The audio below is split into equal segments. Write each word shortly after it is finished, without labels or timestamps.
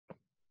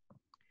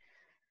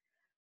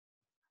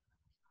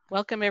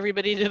Welcome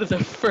everybody to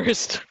the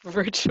first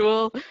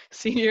virtual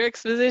senior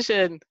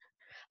exposition.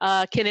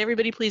 Can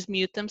everybody please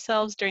mute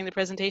themselves during the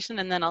presentation,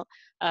 and then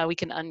we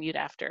can unmute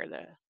after the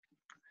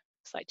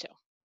slideshow.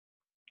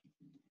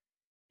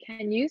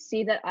 Can you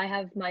see that I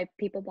have my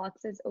people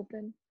boxes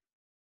open?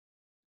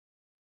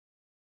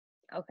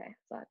 Okay,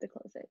 so I have to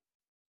close it.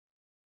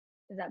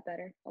 Is that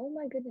better? Oh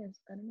my goodness,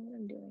 I don't know what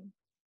I'm doing.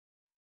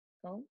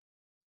 Oh,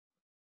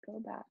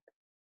 go back.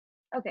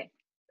 Okay,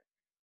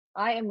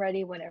 I am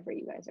ready whenever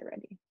you guys are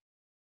ready.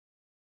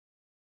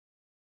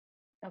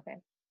 Okay,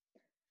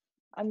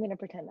 I'm gonna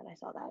pretend that I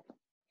saw that.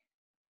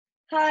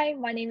 Hi,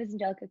 my name is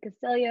Angelica.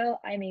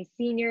 I'm a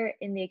senior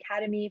in the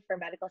Academy for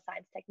Medical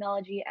Science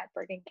Technology at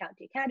Bergen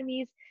County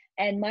Academies,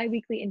 and my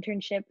weekly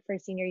internship for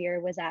senior year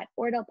was at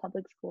Oradell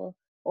Public School,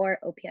 or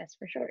OPS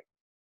for short.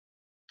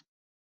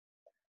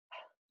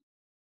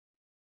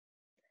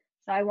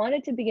 So I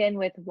wanted to begin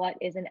with what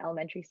is an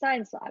elementary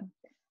science lab.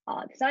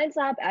 The science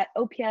lab at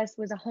OPS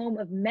was a home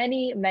of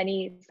many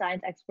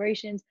science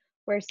explorations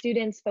where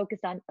students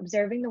focused on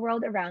observing the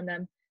world around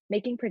them,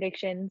 making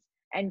predictions,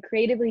 and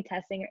creatively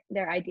testing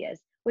their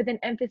ideas with an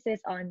emphasis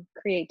on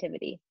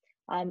creativity.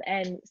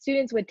 And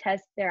students would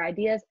test their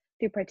ideas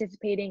through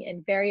participating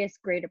in various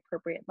grade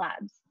appropriate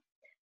labs.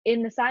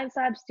 In the science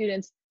lab,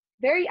 students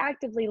very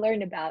actively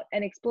learned about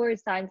and explored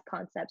science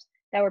concepts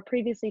that were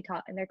previously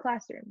taught in their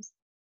classrooms.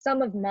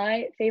 Some of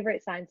my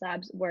favorite science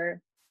labs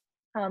were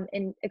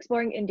in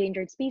exploring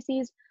endangered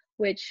species,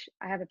 which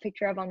I have a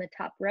picture of on the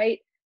top right.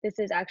 This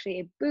is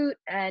actually a boot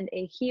and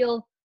a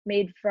heel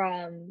made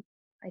from,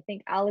 I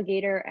think,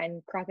 alligator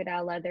and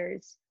crocodile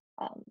leathers,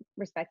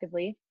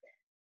 respectively.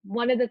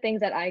 One of the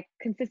things that I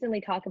consistently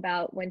talk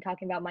about when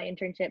talking about my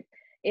internship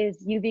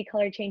is UV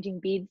color changing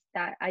beads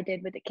that I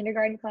did with the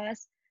kindergarten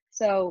class.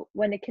 So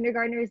when the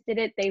kindergartners did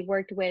it, they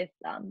worked with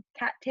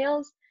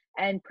cattails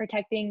and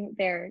protecting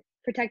their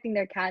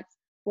cats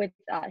with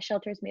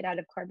shelters made out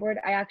of cardboard.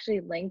 I actually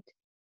linked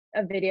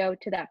a video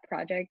to that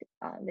project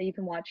that you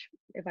can watch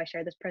if I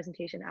share this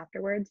presentation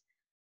afterwards.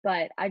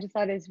 But I just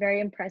thought it was very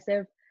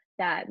impressive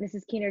that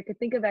Mrs. Keener could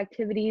think of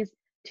activities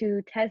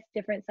to test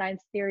different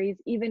science theories,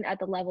 even at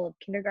the level of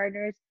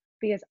kindergartners,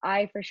 because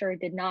I for sure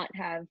did not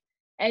have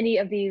any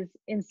of these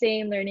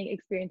insane learning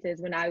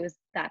experiences when I was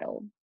that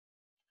old.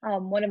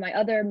 One of my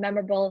other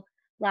memorable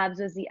labs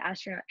was the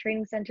Astronaut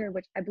Training Center,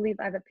 which I believe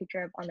I have a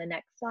picture of on the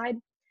next slide.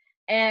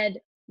 And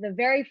the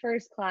very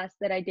first class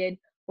that I did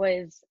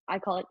was, I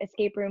call it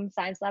Escape Room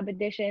Science Lab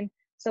Edition.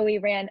 So we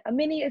ran a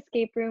mini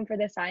escape room for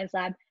the science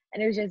lab,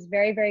 and it was just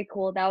very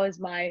cool. That was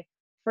my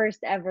first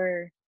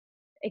ever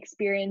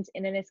experience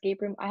in an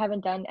escape room. I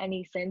haven't done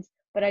any since,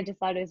 but I just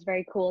thought it was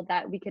very cool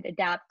that we could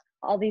adapt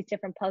all these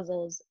different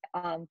puzzles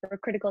for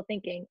critical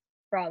thinking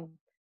from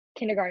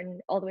kindergarten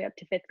all the way up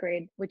to 5th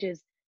grade, which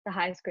is the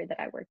highest grade that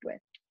I worked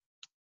with.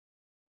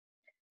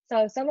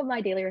 So some of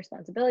my daily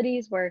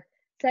responsibilities were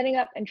setting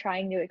up and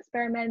trying new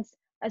experiments,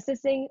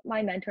 assisting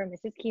my mentor,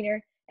 Mrs. Keener,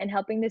 and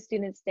helping the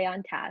students stay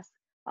on task.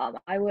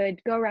 I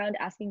would go around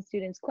asking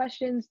students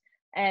questions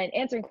and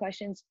answering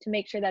questions to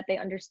make sure that they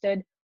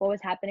understood what was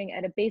happening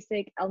at a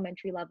basic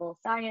elementary level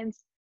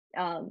science.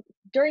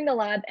 During the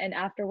lab and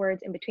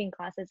afterwards in between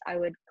classes, I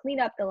would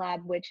clean up the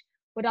lab, which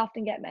would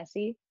often get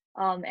messy.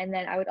 And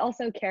then I would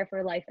also care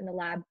for life in the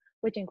lab,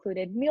 which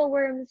included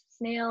mealworms,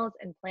 snails,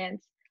 and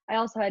plants. I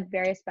also had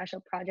various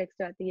special projects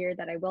throughout the year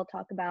that I will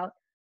talk about.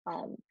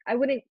 I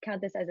wouldn't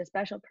count this as a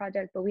special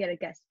project, but we had a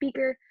guest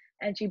speaker,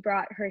 and she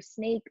brought her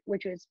snake,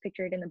 which was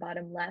pictured in the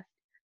bottom left,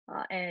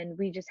 and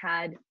we just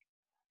had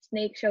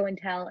snake show and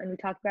tell, and we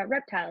talked about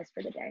reptiles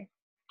for the day.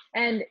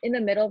 And in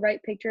the middle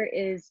right picture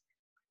is,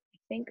 I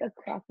think, a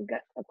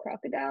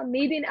crocodile,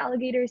 maybe an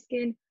alligator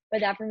skin,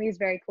 but that for me is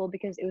very cool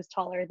because it was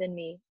taller than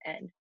me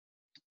and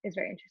is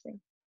very interesting.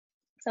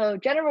 So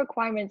general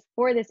requirements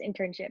for this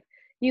internship: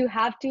 you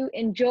have to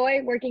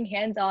enjoy working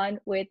hands-on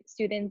with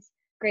students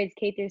grades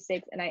K through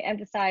 6, and I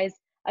emphasize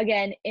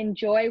again,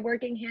 enjoy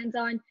working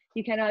hands-on.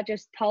 You cannot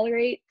just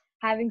tolerate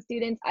having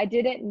students. I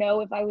didn't know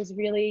if I was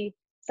really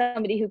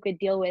somebody who could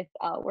deal with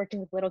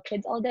working with little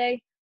kids all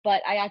day,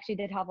 but I actually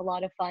did have a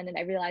lot of fun, and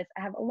I realized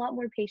I have a lot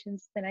more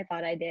patience than I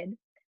thought I did.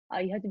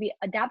 You have to be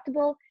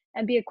adaptable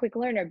and be a quick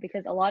learner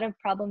because a lot of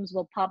problems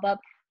will pop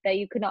up that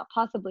you could not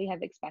possibly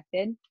have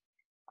expected.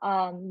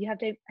 You have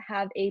to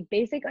have a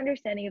basic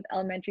understanding of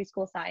elementary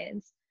school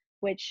science,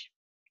 which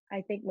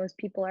I think most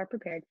people are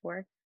prepared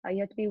for. You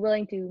have to be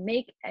willing to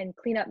make and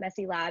clean up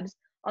messy labs.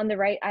 On the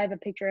right, I have a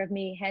picture of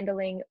me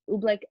handling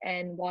oobleck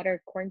and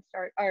water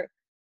cornstarch, or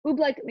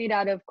oobleck made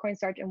out of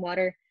cornstarch and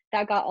water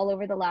that got all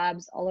over the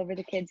labs, all over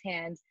the kids'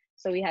 hands.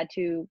 So we had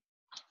to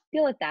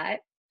deal with that.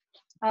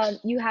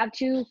 You have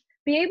to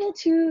be able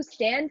to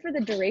stand for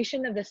the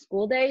duration of the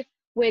school day,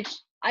 which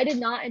I did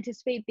not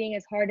anticipate being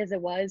as hard as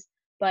it was,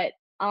 but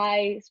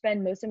I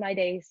spend most of my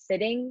day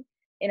sitting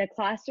in a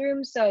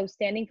classroom, so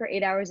standing for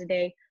 8 hours a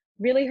day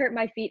really hurt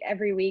my feet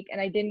every week,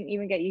 and I didn't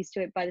even get used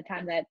to it by the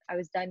time that I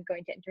was done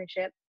going to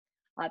internship.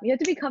 You have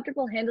to be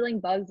comfortable handling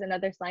bugs and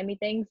other slimy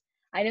things.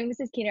 I know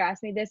Mrs. Keener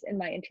asked me this in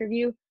my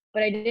interview,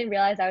 but I didn't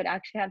realize I would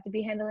actually have to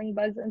be handling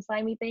bugs and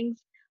slimy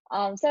things.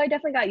 So I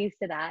definitely got used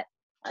to that.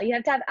 You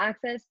have to have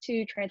access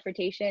to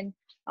transportation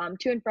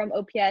to and from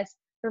OPS.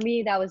 For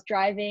me, that was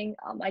driving.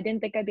 I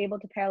didn't think I'd be able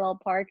to parallel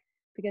park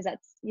because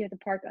that's, you have to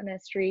park on a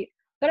street.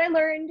 But I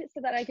learned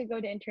so that I could go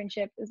to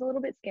internship. It was a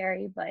little bit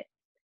scary, but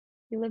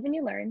you live and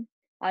you learn.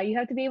 You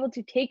have to be able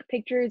to take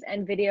pictures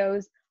and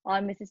videos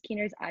on Mrs.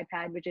 Keener's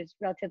iPad, which is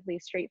relatively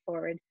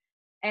straightforward.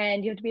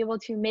 And you have to be able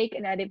to make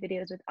and edit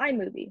videos with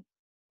iMovie.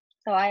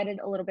 So I added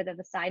a little bit of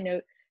a side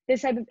note.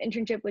 This type of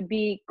internship would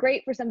be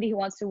great for somebody who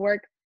wants to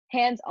work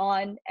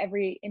hands-on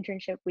every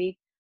internship week.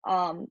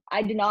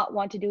 I did not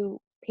want to do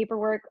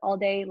paperwork all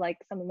day like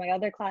some of my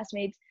other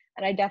classmates,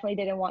 and I definitely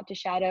didn't want to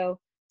shadow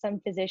some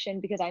physician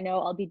because I know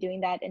I'll be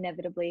doing that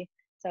inevitably.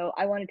 So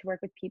I wanted to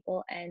work with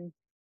people, and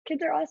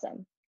kids are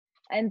awesome.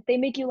 And they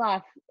make you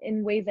laugh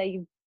in ways that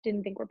you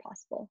didn't think were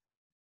possible.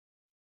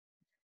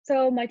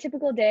 So my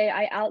typical day,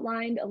 I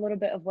outlined a little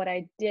bit of what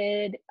I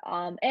did,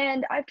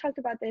 and I've talked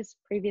about this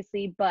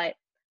previously, but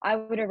I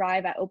would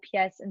arrive at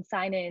OPS and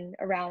sign in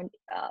around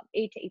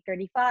 8 to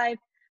 8:35.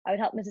 I would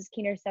help Mrs.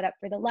 Keener set up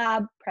for the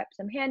lab, prep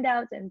some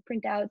handouts and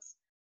printouts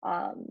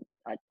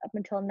up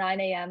until 9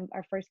 a.m.,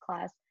 our first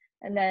class.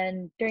 And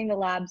then during the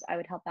labs, I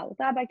would help out with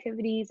lab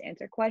activities,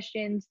 answer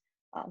questions,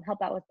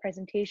 help out with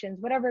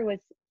presentations, whatever was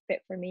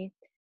fit for me.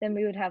 Then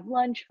we would have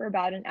lunch for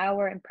about an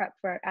hour and prep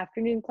for our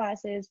afternoon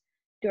classes,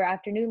 do our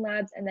afternoon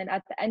labs, and then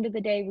at the end of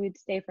the day, we'd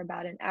stay for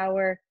about an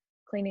hour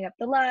cleaning up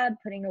the lab,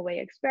 putting away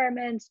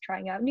experiments,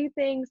 trying out new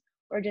things,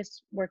 or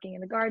just working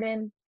in the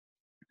garden.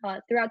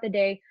 Throughout the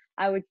day,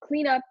 I would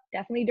clean up,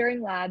 definitely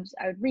during labs.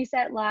 I would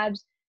reset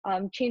labs,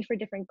 change for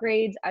different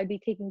grades. I'd be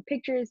taking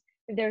pictures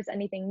if there was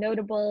anything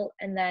notable,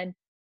 and then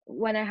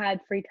when I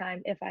had free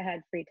time, if I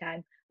had free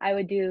time, I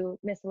would do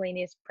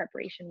miscellaneous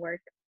preparation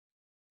work.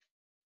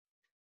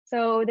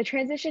 So the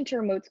transition to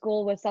remote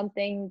school was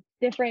something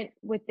different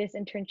with this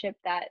internship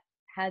that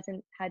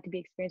hasn't had to be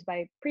experienced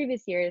by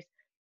previous years.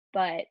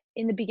 But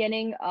in the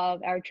beginning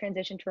of our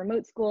transition to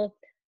remote school,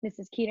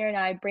 Mrs. Keener and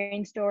I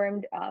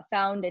brainstormed,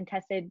 found and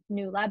tested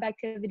new lab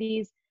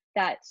activities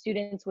that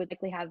students would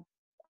likely have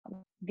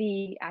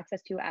the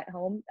access to at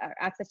home, or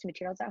access to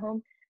materials at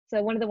home.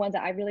 So one of the ones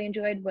that I really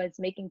enjoyed was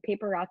making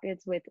paper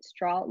rockets with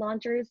straw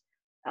launchers.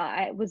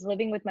 I was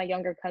living with my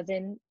younger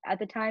cousin at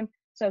the time,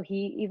 so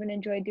he even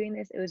enjoyed doing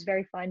this. It was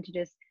very fun to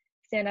just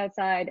stand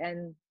outside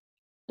and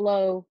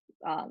blow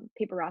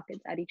paper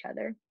rockets at each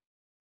other.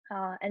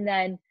 And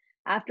then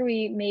after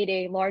we made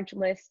a large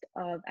list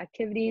of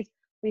activities,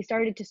 we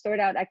started to sort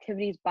out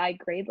activities by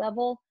grade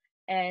level,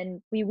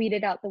 and we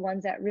weeded out the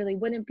ones that really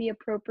wouldn't be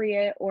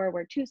appropriate or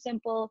were too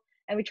simple.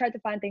 And we tried to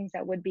find things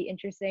that would be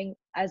interesting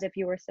as if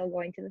you were still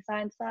going to the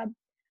science lab.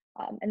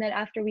 And then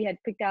after we had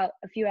picked out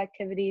a few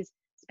activities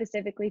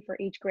specifically for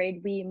each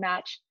grade, we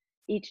matched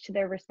each to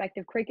their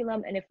respective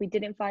curriculum. And if we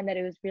didn't find that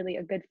it was really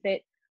a good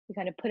fit, we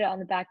kind of put it on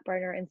the back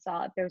burner and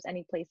saw if there was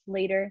any place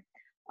later.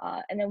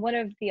 And then one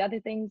of the other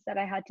things that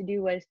I had to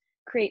do was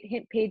create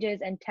hint pages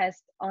and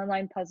test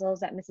online puzzles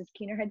that Mrs.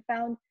 Keener had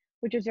found,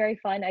 which was very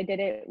fun. I did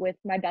it with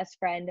my best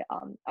friend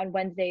on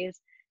Wednesdays,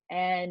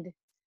 and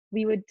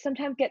we would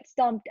sometimes get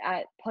stumped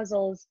at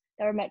puzzles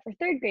that were meant for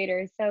third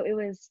graders. So it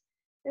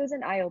was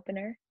an eye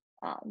opener.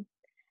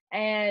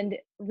 And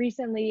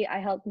recently I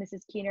helped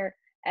Mrs. Keener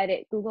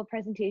edit Google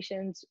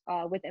presentations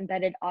with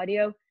embedded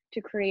audio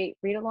to create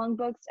read-along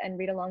books and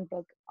read-along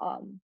book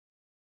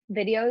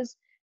videos.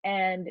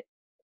 And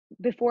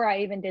before I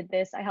even did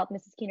this, I helped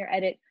Mrs. Keener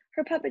edit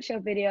her puppet show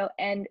video,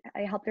 and I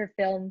helped her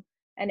film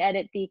and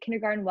edit the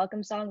kindergarten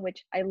welcome song,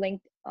 which I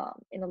linked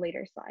in a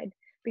later slide,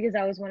 because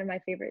that was one of my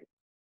favorite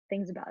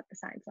things about the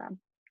science lab.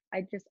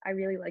 I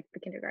really liked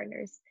the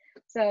kindergartners.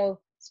 So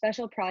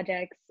special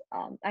projects,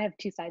 I have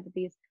two sides of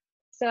these.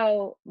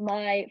 So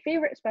my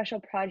favorite special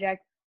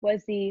project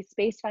was the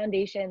Space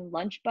Foundation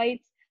lunch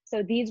bites.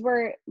 So these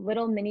were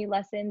little mini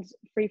lessons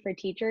free for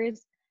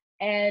teachers,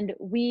 and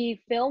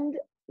we filmed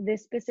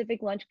this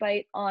specific lunch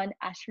bite on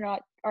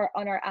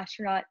our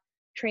astronaut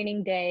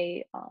training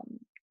day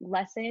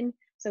lesson.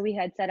 So we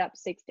had set up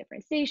 6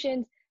 different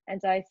stations,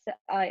 and so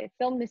I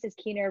filmed Mrs.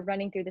 Keener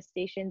running through the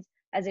stations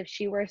as if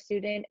she were a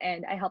student,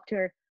 and I helped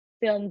her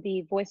film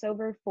the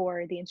voiceover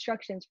for the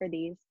instructions for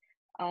these.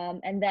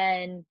 And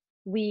then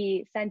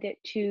we sent it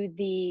to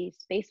the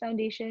Space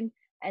Foundation,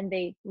 and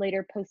they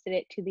later posted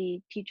it to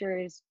the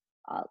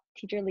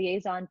teacher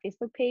liaison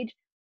Facebook page.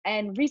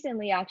 And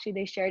recently, actually,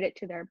 they shared it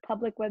to their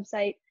public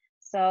website,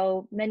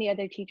 so many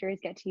other teachers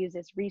get to use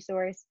this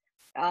resource.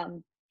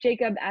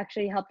 Jacob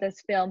actually helped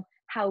us film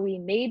how we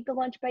made the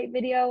lunch bite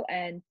video,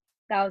 and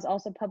that was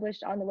also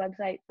published on the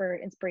website for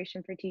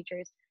inspiration for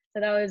teachers.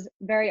 So that was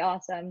very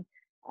awesome.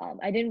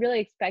 I didn't really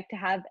expect to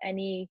have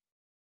any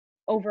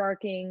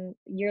overarching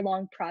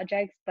year-long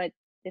projects, but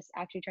this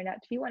actually turned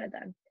out to be one of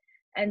them.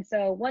 And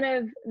so one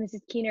of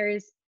Mrs.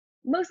 Keener's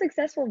most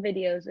successful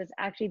videos was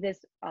actually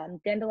this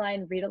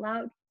Dandelion Read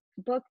Aloud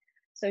book.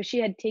 So she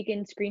had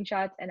taken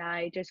screenshots, and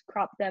I just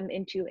cropped them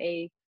into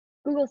a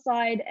Google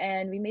slide,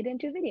 and we made it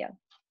into a video.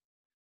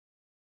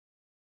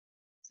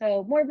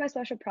 So more of my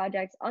special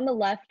projects. On the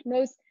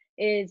leftmost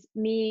is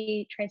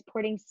me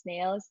transporting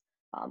snails.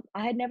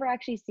 I had never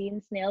actually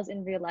seen snails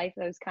in real life.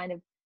 I was kind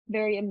of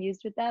very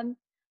amused with them.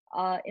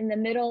 In the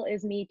middle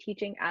is me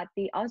teaching at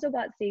the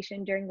Autobot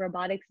station during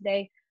robotics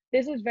day.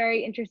 This was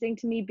very interesting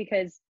to me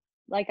because,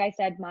 like I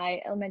said,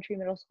 my elementary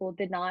middle school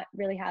did not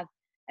really have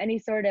any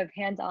sort of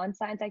hands-on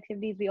science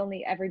activities. We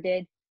only ever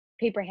did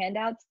paper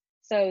handouts.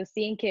 So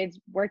seeing kids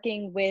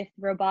working with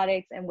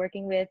robotics and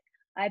working with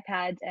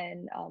iPads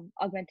and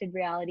augmented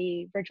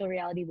reality, virtual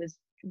reality was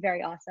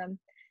very awesome.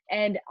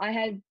 And I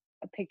had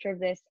a picture of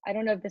this. I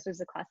don't know if this was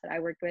the class that I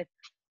worked with,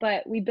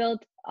 but we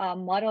built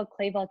model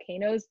clay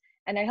volcanoes,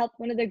 and I helped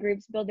one of the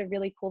groups build a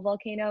really cool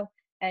volcano,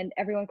 and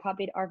everyone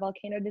copied our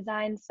volcano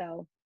design.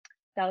 So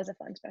that was a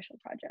fun special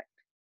project.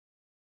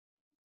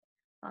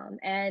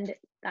 And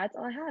that's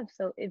all I have.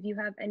 So if you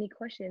have any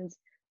questions,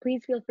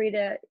 please feel free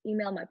to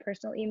email my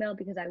personal email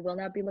because I will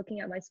not be looking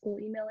at my school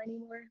email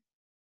anymore.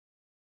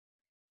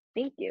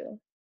 Thank you.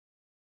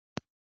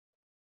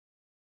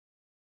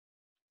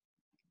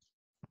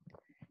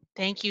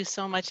 Thank you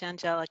so much,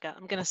 Angelica.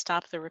 I'm going to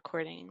stop the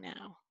recording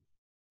now.